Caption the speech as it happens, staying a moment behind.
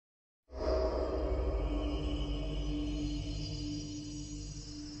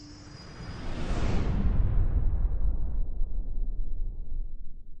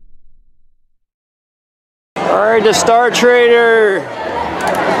Alright, the Star Trader.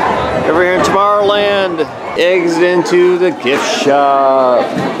 Over here in Tomorrowland. Exit into the gift shop.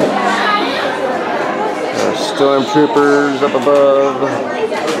 Our stormtroopers up above.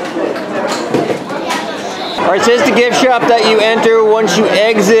 Alright, so it's the gift shop that you enter once you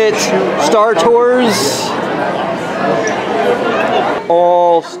exit Star Tours.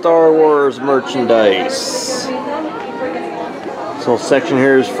 All Star Wars merchandise. This whole section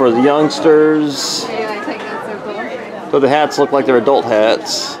here is for the youngsters. So the hats look like they're adult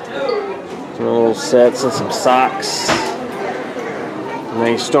hats. Some little sets and some socks. A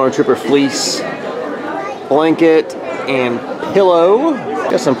nice Stormtrooper fleece blanket and pillow.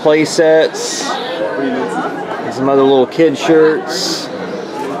 Got some play sets. And some other little kid shirts.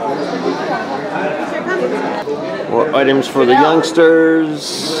 More items for the youngsters.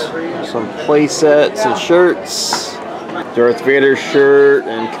 Some play sets and shirts. Darth Vader shirt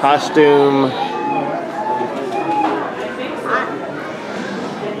and costume.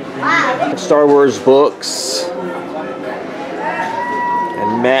 Star Wars books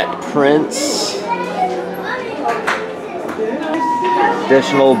and matte prints.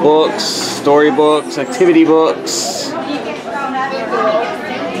 Additional books, storybooks, activity books.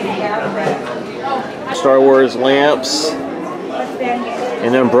 Star Wars lamps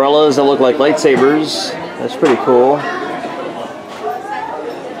and umbrellas that look like lightsabers. That's pretty cool.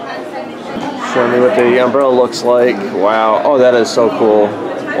 Show me what the umbrella looks like. Wow. Oh, that is so cool.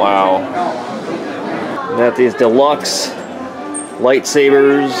 Wow. Got these deluxe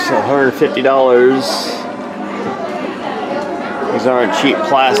lightsabers, $150. These aren't cheap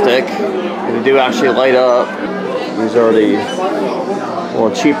plastic. They do actually light up. These are the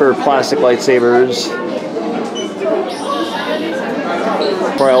little cheaper plastic lightsabers.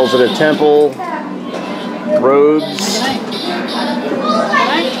 Trials at a temple. Robes.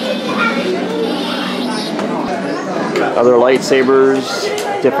 Other lightsabers,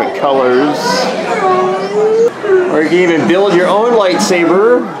 different colors. Or you can even build your own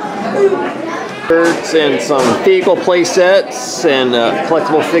lightsaber. Shirts and some vehicle play sets and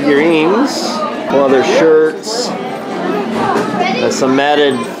collectible figurines. Other shirts. And some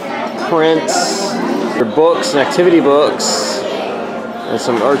matted prints. Books and activity books. And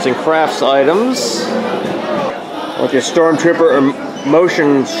some arts and crafts items. Like your Stormtrooper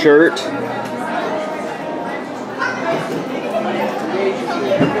motion shirt.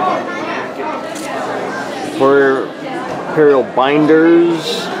 For Imperial binders.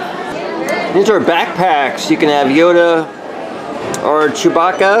 These are backpacks. You can have Yoda or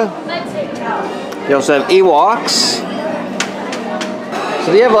Chewbacca. You also have Ewoks.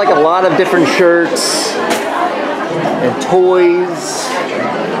 So they have like a lot of different shirts and toys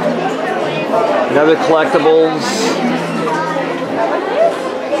and other collectibles.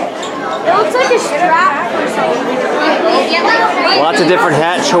 It looks like a strap or something. Lots of different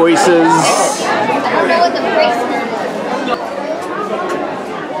hat choices. I don't know what the bracelet is.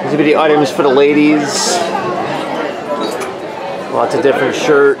 These would be the items for the ladies. Lots of different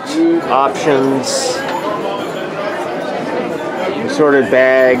shirt options. Assorted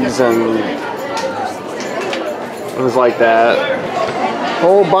bags and things like that.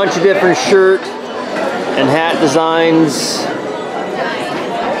 Whole bunch of different shirt and hat designs.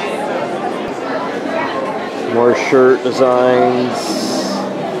 More shirt designs.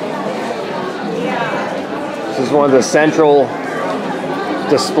 This is one of the central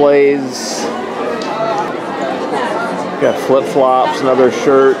displays. Got flip-flops and other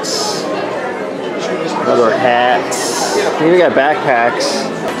shirts, other hats. Even got backpacks.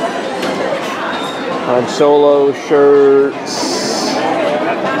 Han Solo shirts.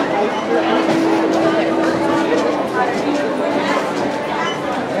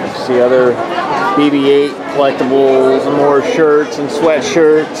 See other BB-8 collectibles and more shirts and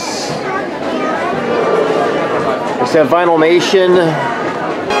sweatshirts. We have Vinylmation,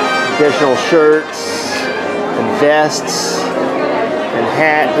 additional shirts and vests and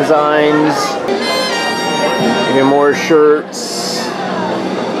hat designs. Even more shirts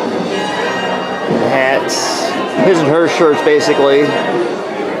and hats. His and her shirts basically.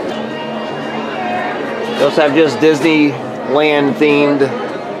 We also have just Disneyland themed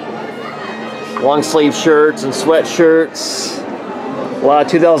long sleeve shirts and sweatshirts. A lot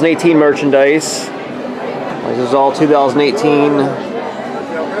of 2018 merchandise. This is all 2018.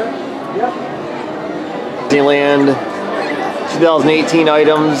 Disneyland 2018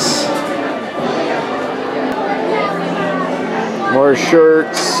 items. More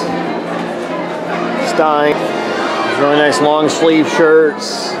shirts. Stein. Really nice long sleeve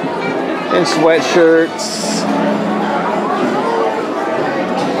shirts and sweatshirts.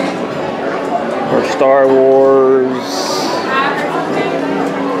 Star Wars.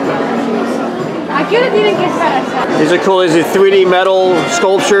 These are cool. These are 3D metal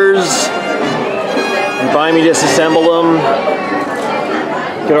sculptures. You buy them, you disassemble them.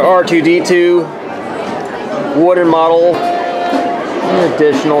 Got an R2-D2 wooden model. And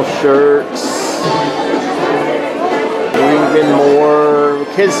additional shirts. Even more.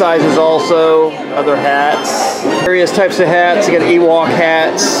 Kid sizes also. Other hats. Various types of hats. You got Ewok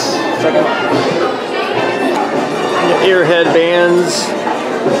hats. Ear headbands.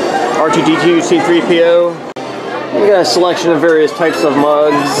 R2-D2, C-3PO. You got a selection of various types of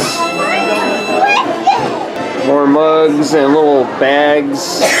mugs. More mugs and little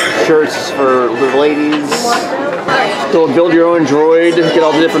bags, shirts for the ladies. Go build your own droid, get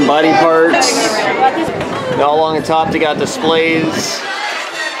all the different body parts. And all along the top they got displays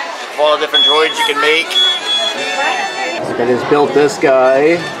of all the different droids you can make. I just built this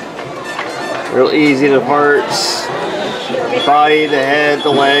guy. Real easy to parts. The body, the head, the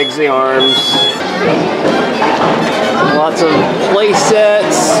legs, the arms. Lots of play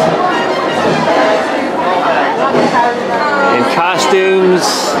sets. And costumes.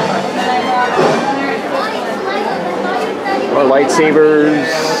 Or lightsabers.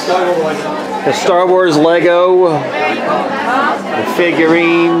 The Star Wars Lego. The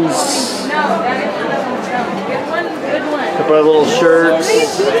figurines. A couple of little shirts.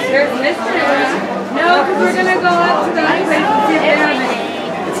 No, because we're going to go up to the other place and see if they have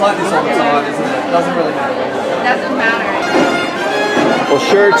any. It's like this all the time, isn't it? It doesn't really matter. Doesn't matter. Well,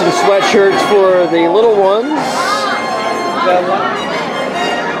 shirts and sweatshirts for the little ones.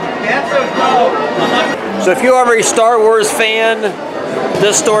 So if you are a Star Wars fan,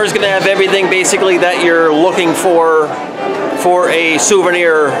 this store is going to have everything basically that you're looking for a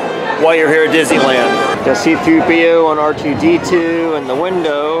souvenir while you're here at Disneyland. Got C-3PO on R2-D2 in the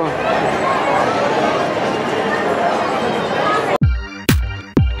window.